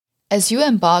As you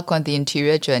embark on the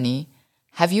interior journey,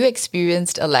 have you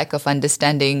experienced a lack of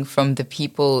understanding from the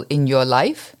people in your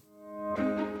life?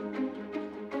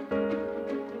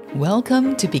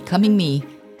 Welcome to Becoming Me,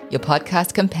 your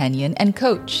podcast companion and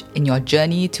coach in your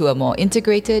journey to a more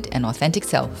integrated and authentic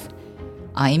self.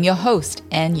 I am your host,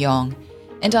 Anne Yong,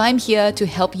 and I'm here to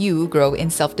help you grow in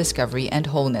self-discovery and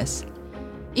wholeness.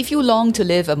 If you long to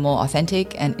live a more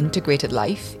authentic and integrated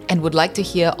life and would like to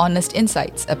hear honest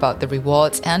insights about the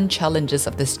rewards and challenges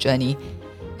of this journey,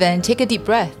 then take a deep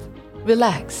breath,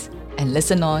 relax, and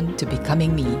listen on to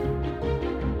Becoming Me.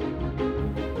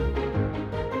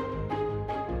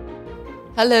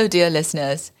 Hello, dear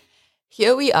listeners.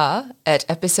 Here we are at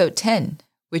episode 10,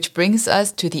 which brings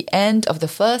us to the end of the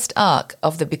first arc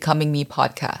of the Becoming Me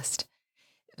podcast.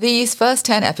 These first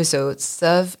 10 episodes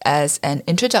serve as an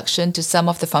introduction to some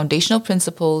of the foundational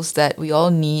principles that we all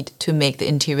need to make the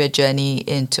interior journey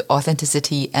into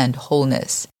authenticity and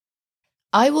wholeness.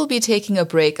 I will be taking a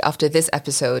break after this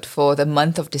episode for the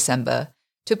month of December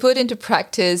to put into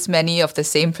practice many of the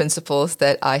same principles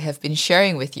that I have been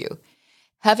sharing with you.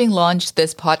 Having launched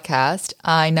this podcast,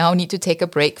 I now need to take a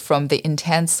break from the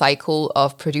intense cycle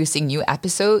of producing new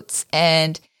episodes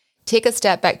and take a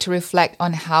step back to reflect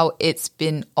on how it's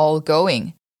been all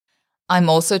going. I'm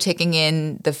also taking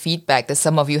in the feedback that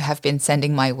some of you have been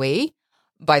sending my way.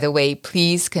 By the way,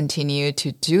 please continue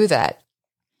to do that.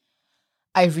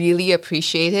 I really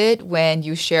appreciate it when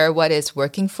you share what is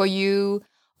working for you,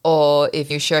 or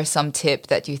if you share some tip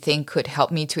that you think could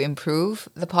help me to improve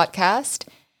the podcast.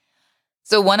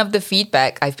 So one of the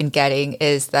feedback I've been getting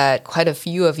is that quite a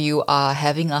few of you are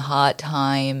having a hard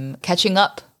time catching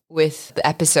up with the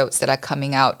episodes that are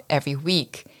coming out every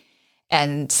week.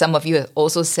 And some of you have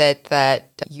also said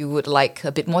that you would like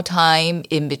a bit more time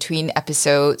in between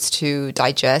episodes to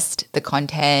digest the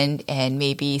content and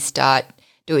maybe start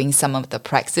doing some of the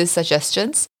practice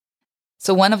suggestions.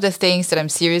 So one of the things that I'm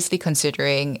seriously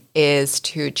considering is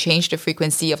to change the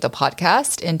frequency of the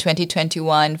podcast in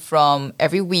 2021 from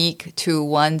every week to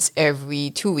once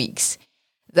every 2 weeks.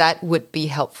 That would be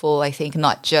helpful, I think,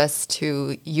 not just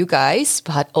to you guys,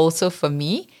 but also for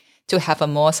me to have a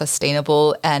more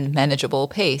sustainable and manageable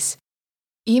pace.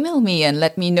 Email me and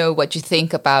let me know what you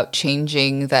think about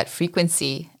changing that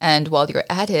frequency. And while you're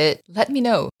at it, let me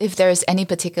know if there's any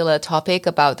particular topic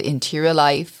about the interior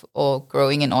life or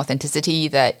growing in authenticity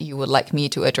that you would like me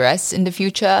to address in the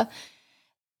future.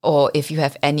 Or if you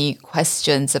have any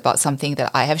questions about something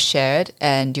that I have shared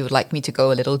and you would like me to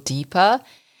go a little deeper.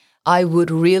 I would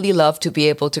really love to be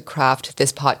able to craft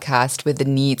this podcast with the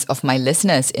needs of my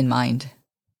listeners in mind.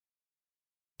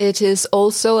 It is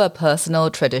also a personal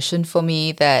tradition for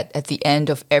me that at the end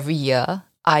of every year,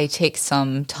 I take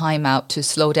some time out to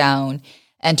slow down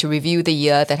and to review the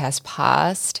year that has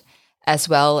passed, as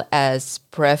well as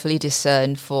prayerfully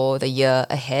discern for the year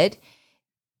ahead.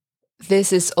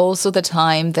 This is also the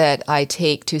time that I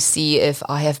take to see if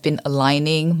I have been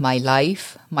aligning my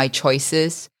life, my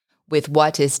choices, with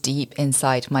what is deep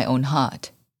inside my own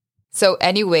heart. So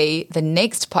anyway, the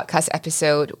next podcast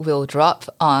episode will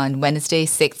drop on Wednesday,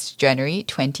 6th January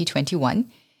 2021.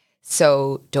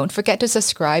 So don't forget to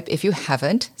subscribe if you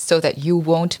haven't so that you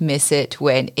won't miss it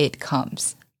when it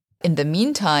comes. In the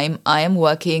meantime, I am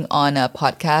working on a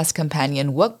podcast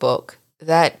companion workbook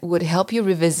that would help you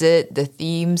revisit the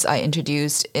themes I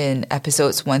introduced in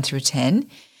episodes 1 through 10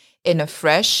 in a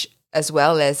fresh as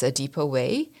well as a deeper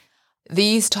way.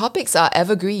 These topics are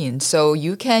evergreen, so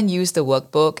you can use the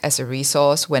workbook as a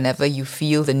resource whenever you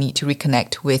feel the need to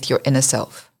reconnect with your inner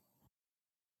self.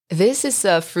 This is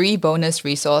a free bonus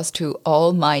resource to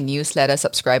all my newsletter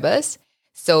subscribers,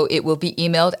 so it will be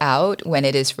emailed out when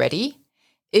it is ready.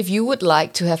 If you would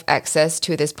like to have access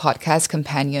to this podcast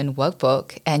companion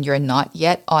workbook and you're not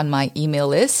yet on my email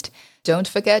list, don't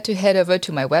forget to head over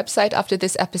to my website after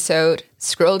this episode,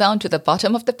 scroll down to the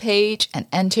bottom of the page and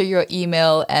enter your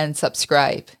email and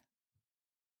subscribe.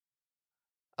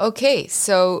 Okay,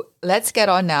 so let's get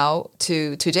on now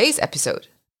to today's episode.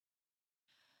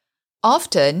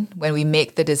 Often, when we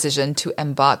make the decision to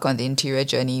embark on the interior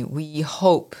journey, we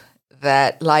hope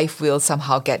that life will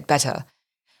somehow get better.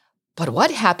 But what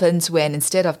happens when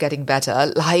instead of getting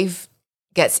better, life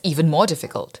gets even more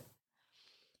difficult?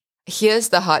 Here's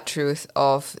the hard truth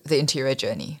of the interior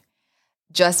journey.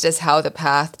 Just as how the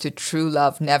path to true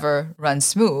love never runs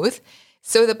smooth,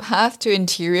 so the path to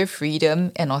interior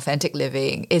freedom and authentic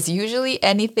living is usually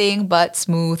anything but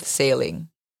smooth sailing.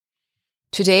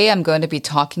 Today, I'm going to be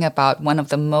talking about one of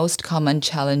the most common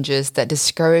challenges that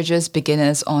discourages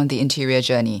beginners on the interior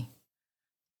journey.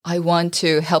 I want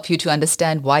to help you to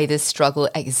understand why this struggle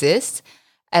exists,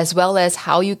 as well as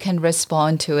how you can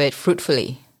respond to it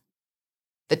fruitfully.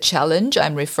 The challenge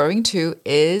I'm referring to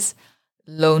is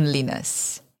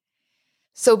loneliness.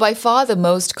 So by far the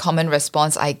most common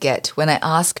response I get when I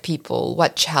ask people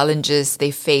what challenges they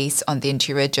face on the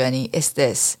interior journey is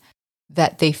this,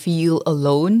 that they feel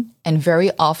alone and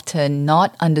very often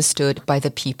not understood by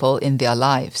the people in their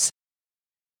lives.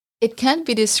 It can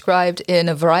be described in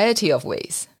a variety of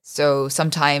ways. So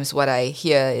sometimes what I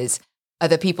hear is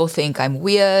other people think I'm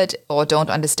weird or don't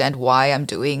understand why I'm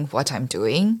doing what I'm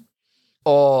doing.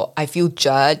 Or I feel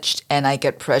judged and I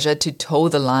get pressured to toe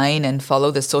the line and follow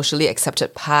the socially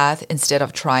accepted path instead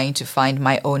of trying to find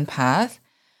my own path.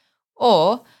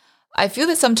 Or I feel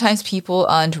that sometimes people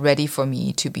aren't ready for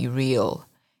me to be real.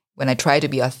 When I try to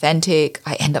be authentic,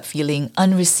 I end up feeling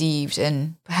unreceived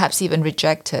and perhaps even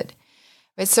rejected.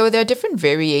 Right? So there are different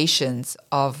variations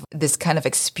of this kind of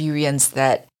experience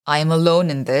that I am alone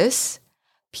in this.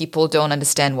 People don't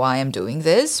understand why I'm doing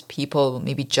this. People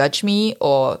maybe judge me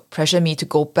or pressure me to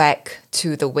go back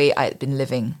to the way I'd been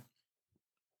living.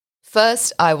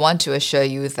 First, I want to assure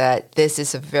you that this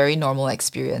is a very normal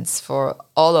experience for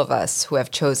all of us who have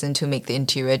chosen to make the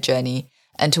interior journey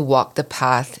and to walk the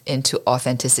path into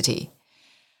authenticity.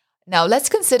 Now, let's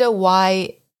consider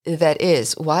why that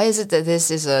is. Why is it that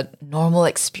this is a normal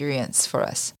experience for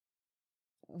us?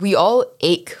 We all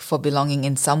ache for belonging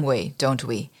in some way, don't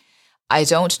we? I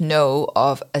don't know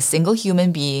of a single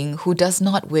human being who does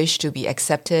not wish to be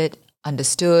accepted,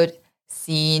 understood,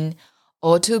 seen,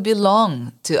 or to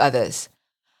belong to others.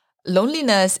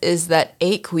 Loneliness is that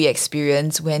ache we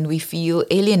experience when we feel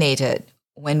alienated,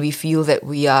 when we feel that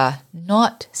we are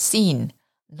not seen,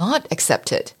 not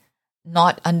accepted,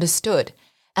 not understood,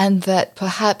 and that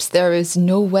perhaps there is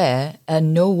nowhere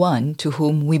and no one to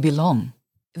whom we belong.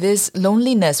 This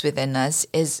loneliness within us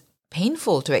is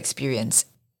painful to experience.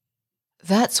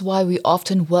 That's why we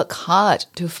often work hard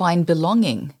to find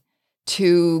belonging,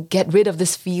 to get rid of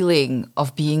this feeling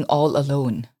of being all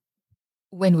alone.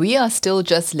 When we are still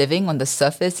just living on the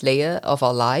surface layer of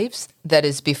our lives, that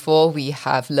is before we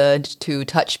have learned to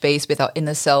touch base with our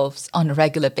inner selves on a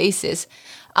regular basis,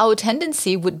 our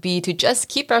tendency would be to just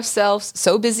keep ourselves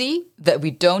so busy that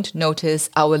we don't notice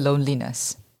our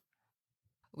loneliness.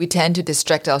 We tend to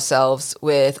distract ourselves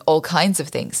with all kinds of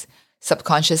things,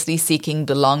 subconsciously seeking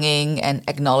belonging and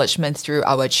acknowledgement through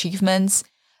our achievements,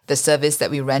 the service that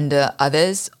we render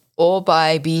others, or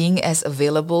by being as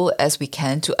available as we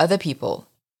can to other people.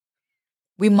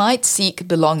 We might seek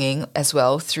belonging as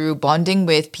well through bonding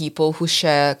with people who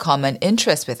share common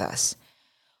interests with us.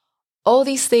 All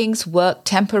these things work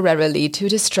temporarily to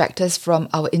distract us from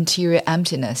our interior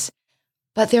emptiness,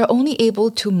 but they're only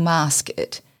able to mask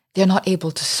it. They're not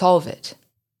able to solve it.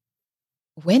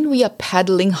 When we are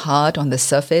paddling hard on the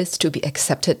surface to be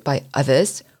accepted by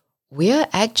others, we're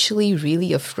actually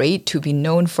really afraid to be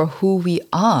known for who we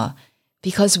are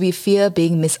because we fear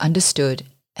being misunderstood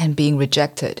and being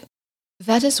rejected.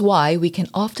 That is why we can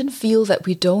often feel that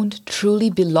we don't truly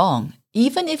belong,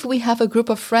 even if we have a group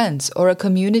of friends or a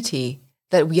community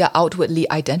that we are outwardly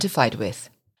identified with.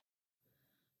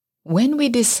 When we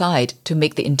decide to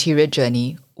make the interior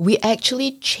journey, we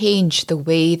actually change the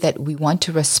way that we want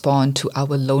to respond to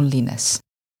our loneliness.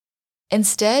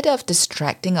 Instead of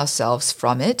distracting ourselves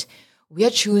from it, we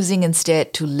are choosing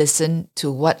instead to listen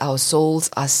to what our souls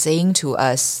are saying to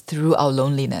us through our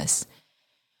loneliness.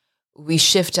 We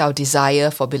shift our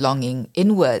desire for belonging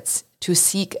inwards to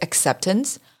seek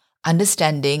acceptance,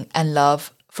 understanding, and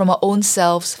love from our own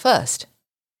selves first.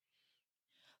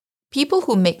 People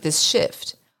who make this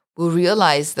shift will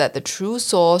realize that the true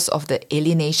source of the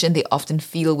alienation they often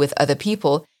feel with other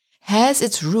people has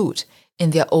its root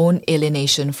in their own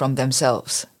alienation from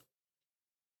themselves.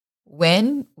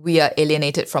 When we are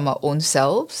alienated from our own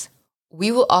selves,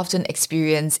 we will often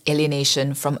experience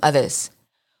alienation from others.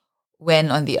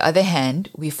 When, on the other hand,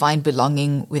 we find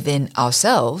belonging within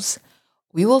ourselves,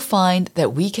 we will find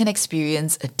that we can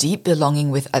experience a deep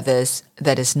belonging with others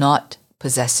that is not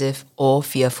possessive or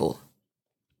fearful.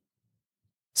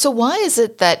 So why is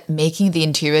it that making the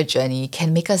interior journey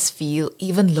can make us feel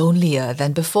even lonelier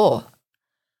than before?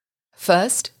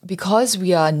 First, because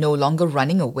we are no longer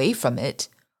running away from it,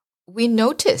 we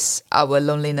notice our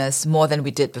loneliness more than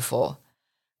we did before.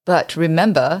 But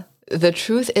remember, the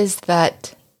truth is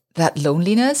that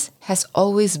loneliness has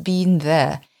always been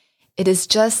there. It is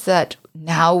just that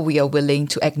now we are willing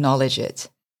to acknowledge it.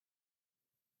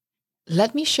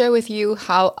 Let me share with you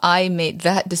how I made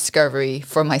that discovery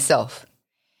for myself.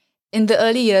 In the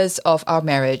early years of our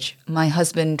marriage, my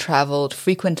husband traveled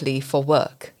frequently for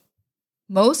work.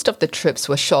 Most of the trips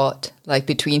were short, like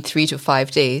between 3 to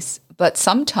 5 days, but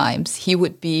sometimes he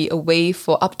would be away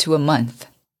for up to a month.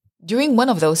 During one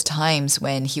of those times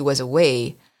when he was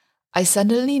away, I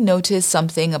suddenly noticed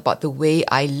something about the way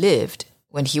I lived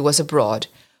when he was abroad,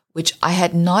 which I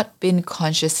had not been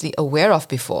consciously aware of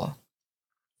before.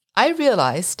 I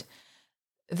realized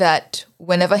that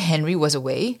whenever Henry was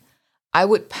away, I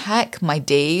would pack my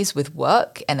days with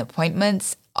work and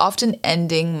appointments, often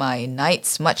ending my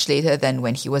nights much later than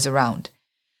when he was around.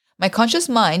 My conscious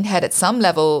mind had at some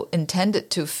level intended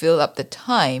to fill up the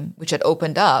time which had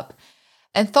opened up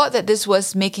and thought that this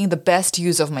was making the best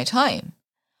use of my time.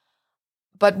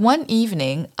 But one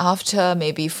evening, after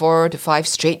maybe 4 to 5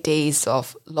 straight days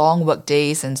of long work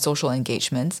days and social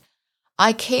engagements,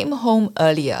 I came home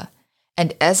earlier,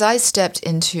 and as I stepped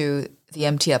into the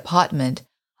empty apartment,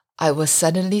 I was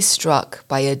suddenly struck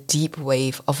by a deep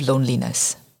wave of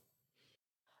loneliness.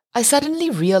 I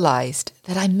suddenly realized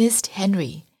that I missed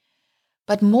Henry,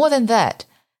 but more than that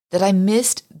I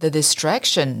missed the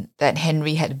distraction that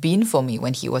Henry had been for me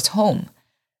when he was home,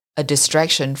 a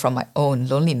distraction from my own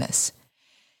loneliness.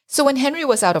 So when Henry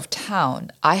was out of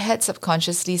town, I had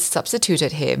subconsciously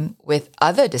substituted him with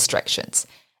other distractions,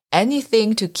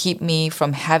 anything to keep me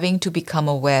from having to become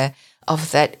aware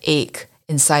of that ache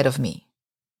inside of me.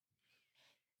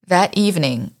 That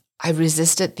evening, I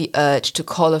resisted the urge to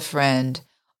call a friend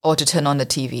or to turn on the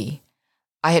TV.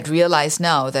 I had realized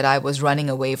now that I was running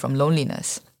away from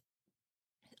loneliness.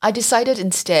 I decided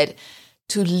instead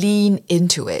to lean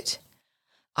into it.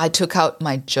 I took out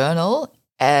my journal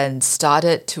and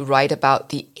started to write about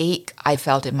the ache I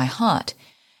felt in my heart.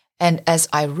 And as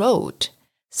I wrote,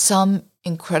 some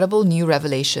incredible new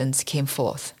revelations came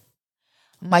forth.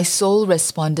 My soul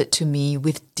responded to me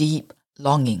with deep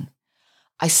longing.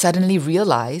 I suddenly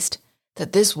realized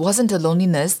that this wasn't a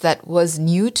loneliness that was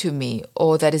new to me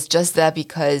or that is just there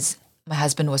because my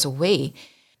husband was away.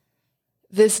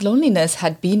 This loneliness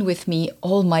had been with me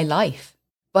all my life,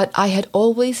 but I had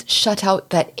always shut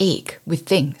out that ache with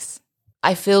things.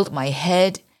 I filled my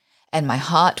head and my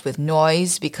heart with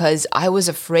noise because I was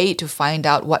afraid to find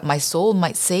out what my soul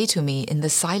might say to me in the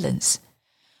silence.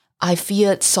 I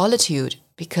feared solitude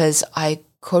because I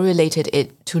correlated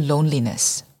it to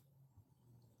loneliness.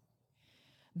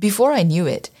 Before I knew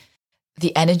it,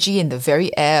 the energy in the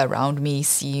very air around me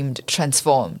seemed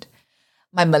transformed.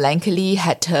 My melancholy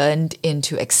had turned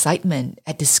into excitement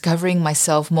at discovering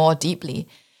myself more deeply,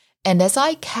 and as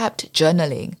I kept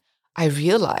journaling, I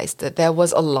realized that there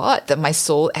was a lot that my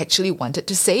soul actually wanted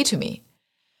to say to me.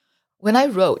 When I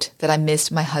wrote that I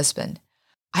missed my husband,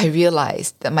 I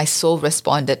realized that my soul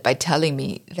responded by telling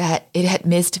me that it had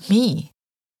missed me.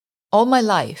 All my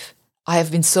life, I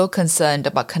have been so concerned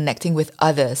about connecting with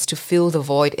others to fill the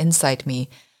void inside me,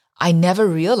 I never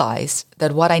realized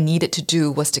that what I needed to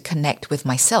do was to connect with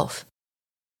myself.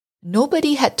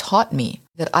 Nobody had taught me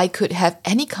that I could have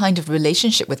any kind of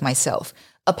relationship with myself,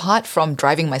 apart from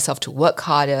driving myself to work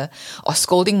harder or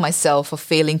scolding myself for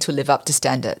failing to live up to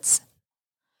standards.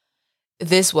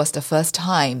 This was the first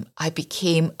time I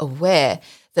became aware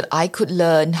that I could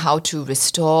learn how to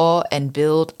restore and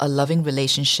build a loving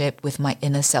relationship with my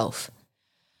inner self.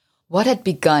 What had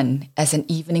begun as an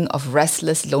evening of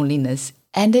restless loneliness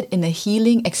ended in a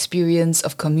healing experience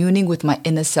of communing with my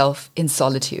inner self in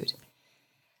solitude.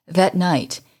 That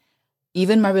night,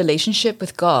 even my relationship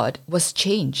with God was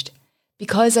changed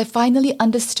because I finally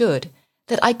understood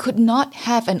that I could not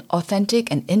have an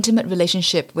authentic and intimate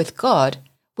relationship with God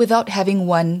without having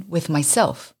one with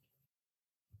myself.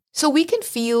 So we can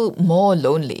feel more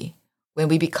lonely when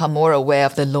we become more aware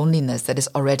of the loneliness that is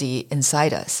already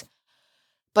inside us.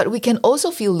 But we can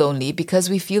also feel lonely because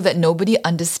we feel that nobody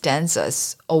understands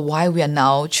us or why we are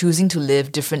now choosing to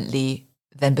live differently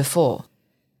than before.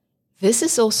 This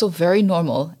is also very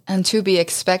normal and to be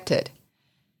expected.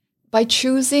 By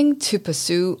choosing to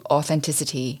pursue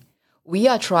authenticity, we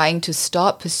are trying to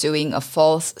stop pursuing a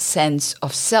false sense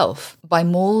of self by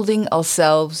molding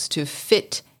ourselves to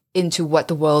fit into what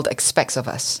the world expects of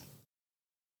us.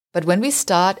 But when we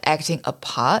start acting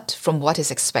apart from what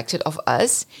is expected of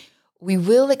us, we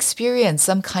will experience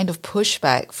some kind of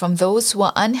pushback from those who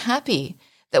are unhappy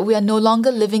that we are no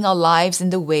longer living our lives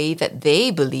in the way that they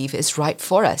believe is right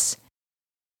for us.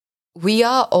 We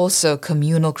are also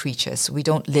communal creatures. We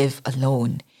don't live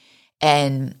alone.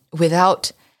 And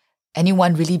without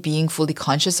anyone really being fully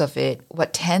conscious of it,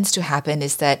 what tends to happen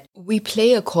is that we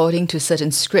play according to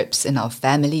certain scripts in our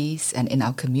families and in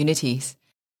our communities.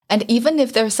 And even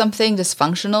if there's something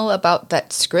dysfunctional about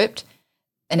that script,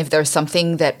 and if there's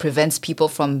something that prevents people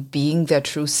from being their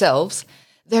true selves,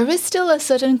 there is still a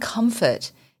certain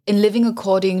comfort in living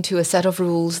according to a set of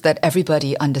rules that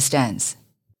everybody understands.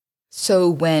 So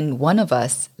when one of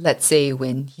us, let's say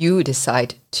when you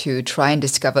decide to try and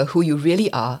discover who you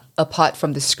really are, apart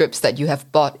from the scripts that you have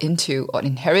bought into or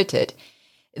inherited,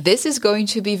 this is going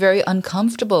to be very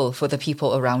uncomfortable for the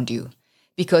people around you,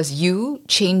 because you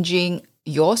changing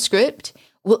your script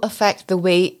will affect the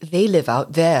way they live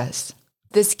out theirs.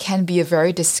 This can be a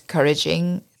very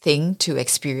discouraging thing to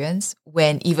experience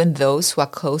when even those who are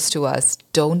close to us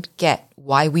don't get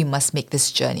why we must make this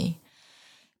journey.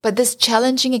 But this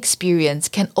challenging experience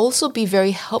can also be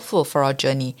very helpful for our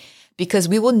journey, because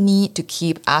we will need to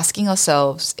keep asking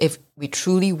ourselves if we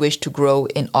truly wish to grow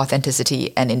in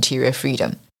authenticity and interior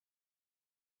freedom.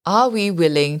 Are we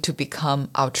willing to become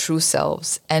our true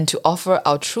selves and to offer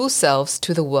our true selves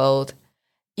to the world,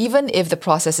 even if the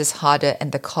process is harder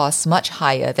and the cost much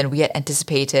higher than we had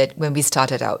anticipated when we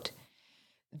started out?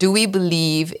 Do we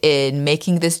believe in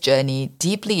making this journey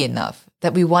deeply enough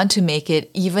that we want to make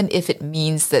it even if it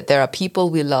means that there are people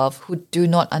we love who do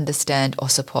not understand or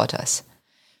support us?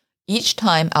 Each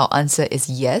time our answer is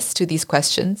yes to these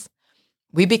questions,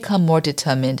 we become more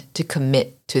determined to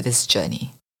commit to this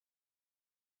journey.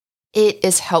 It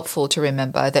is helpful to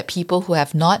remember that people who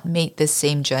have not made this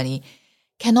same journey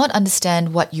cannot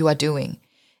understand what you are doing.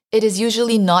 It is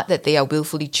usually not that they are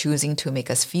willfully choosing to make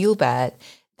us feel bad.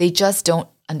 They just don't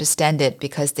understand it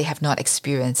because they have not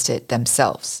experienced it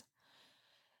themselves.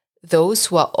 Those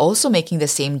who are also making the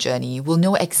same journey will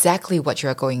know exactly what you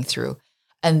are going through,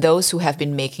 and those who have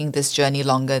been making this journey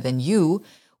longer than you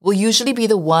will usually be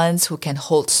the ones who can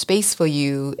hold space for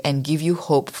you and give you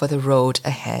hope for the road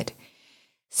ahead.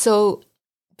 So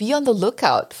be on the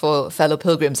lookout for fellow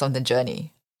pilgrims on the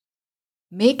journey.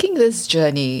 Making this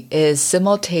journey is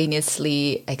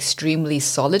simultaneously extremely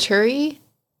solitary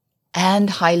and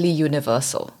highly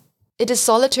universal. It is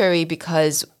solitary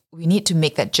because we need to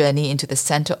make that journey into the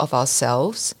center of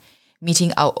ourselves,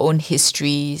 meeting our own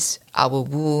histories, our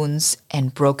wounds,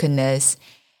 and brokenness.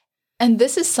 And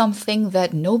this is something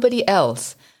that nobody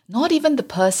else, not even the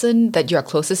person that you are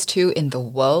closest to in the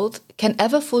world, can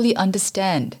ever fully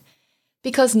understand,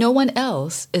 because no one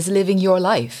else is living your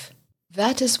life.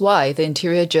 That is why the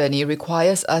interior journey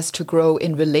requires us to grow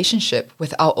in relationship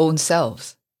with our own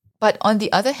selves. But on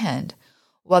the other hand,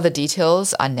 while the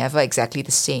details are never exactly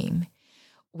the same,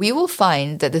 we will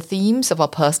find that the themes of our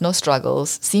personal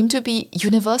struggles seem to be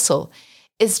universal.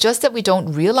 It's just that we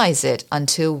don't realize it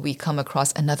until we come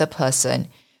across another person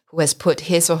who has put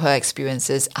his or her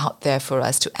experiences out there for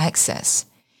us to access.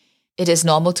 It is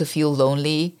normal to feel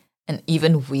lonely and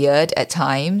even weird at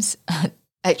times.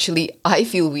 Actually, I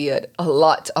feel weird a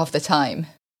lot of the time.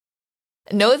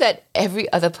 Know that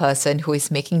every other person who is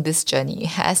making this journey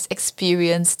has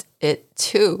experienced it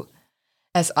too.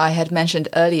 As I had mentioned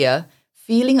earlier,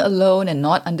 feeling alone and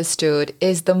not understood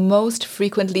is the most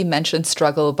frequently mentioned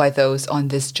struggle by those on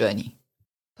this journey.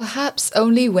 Perhaps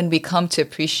only when we come to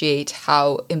appreciate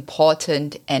how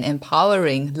important and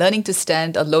empowering learning to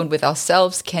stand alone with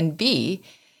ourselves can be,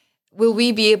 will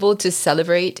we be able to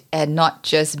celebrate and not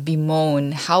just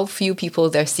bemoan how few people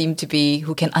there seem to be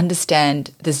who can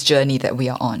understand this journey that we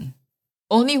are on.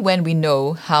 Only when we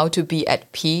know how to be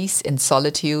at peace in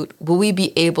solitude will we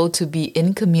be able to be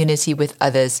in community with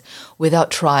others without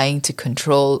trying to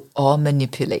control or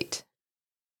manipulate.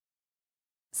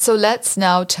 So let's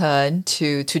now turn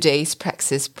to today's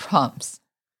praxis prompts.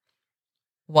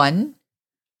 1.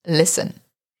 Listen.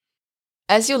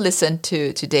 As you listen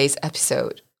to today's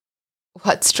episode,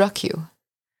 what struck you?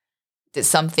 Did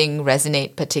something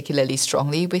resonate particularly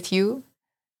strongly with you?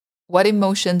 What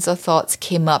emotions or thoughts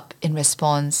came up in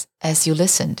response as you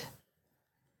listened?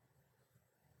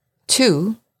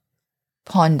 2.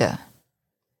 Ponder.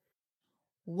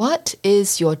 What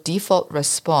is your default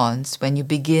response when you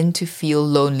begin to feel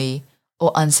lonely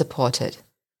or unsupported?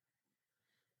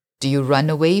 Do you run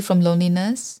away from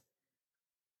loneliness?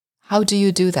 How do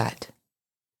you do that?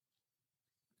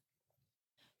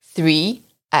 3.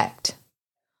 Act.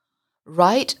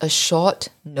 Write a short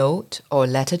note or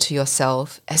letter to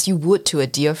yourself as you would to a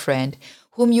dear friend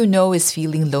whom you know is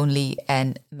feeling lonely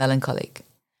and melancholic.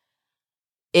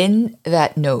 In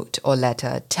that note or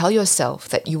letter, tell yourself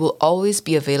that you will always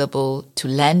be available to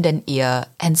lend an ear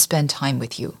and spend time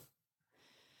with you.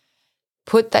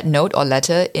 Put that note or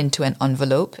letter into an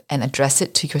envelope and address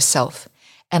it to yourself.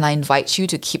 And I invite you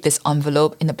to keep this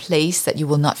envelope in a place that you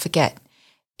will not forget.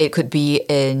 It could be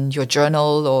in your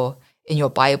journal or in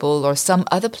your Bible or some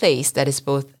other place that is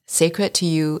both sacred to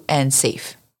you and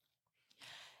safe.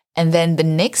 And then the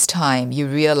next time you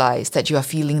realize that you are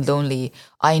feeling lonely,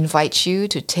 I invite you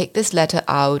to take this letter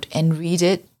out and read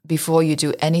it before you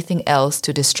do anything else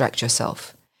to distract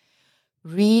yourself.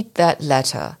 Read that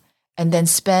letter and then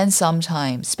spend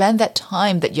that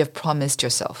time that you have promised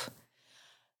yourself.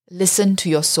 Listen to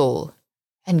your soul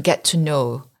and get to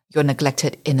know your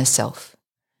neglected inner self.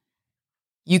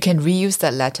 You can reuse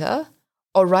that letter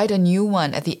or write a new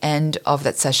one at the end of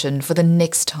that session for the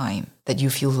next time that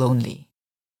you feel lonely.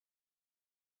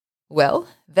 Well,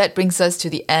 that brings us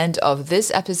to the end of this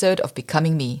episode of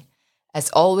Becoming Me. As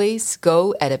always,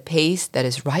 go at a pace that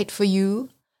is right for you.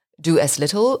 Do as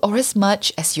little or as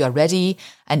much as you are ready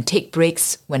and take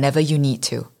breaks whenever you need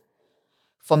to.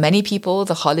 For many people,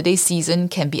 the holiday season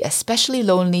can be especially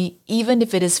lonely even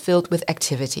if it is filled with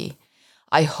activity.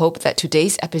 I hope that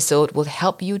today's episode will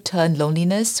help you turn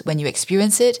loneliness when you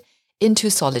experience it into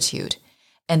solitude,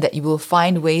 and that you will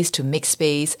find ways to make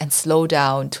space and slow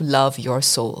down to love your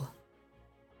soul.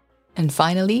 And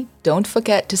finally, don't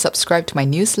forget to subscribe to my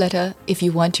newsletter if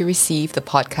you want to receive the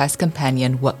Podcast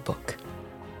Companion Workbook.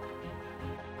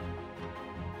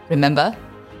 Remember,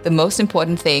 the most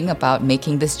important thing about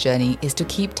making this journey is to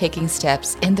keep taking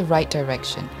steps in the right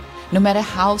direction, no matter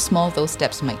how small those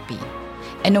steps might be.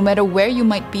 And no matter where you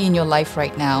might be in your life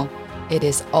right now, it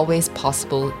is always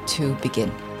possible to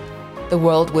begin. The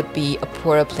world would be a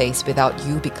poorer place without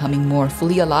you becoming more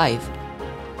fully alive.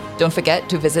 Don't forget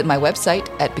to visit my website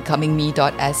at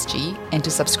becomingme.sg and to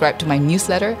subscribe to my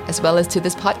newsletter as well as to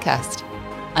this podcast.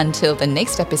 Until the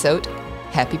next episode,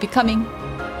 happy becoming!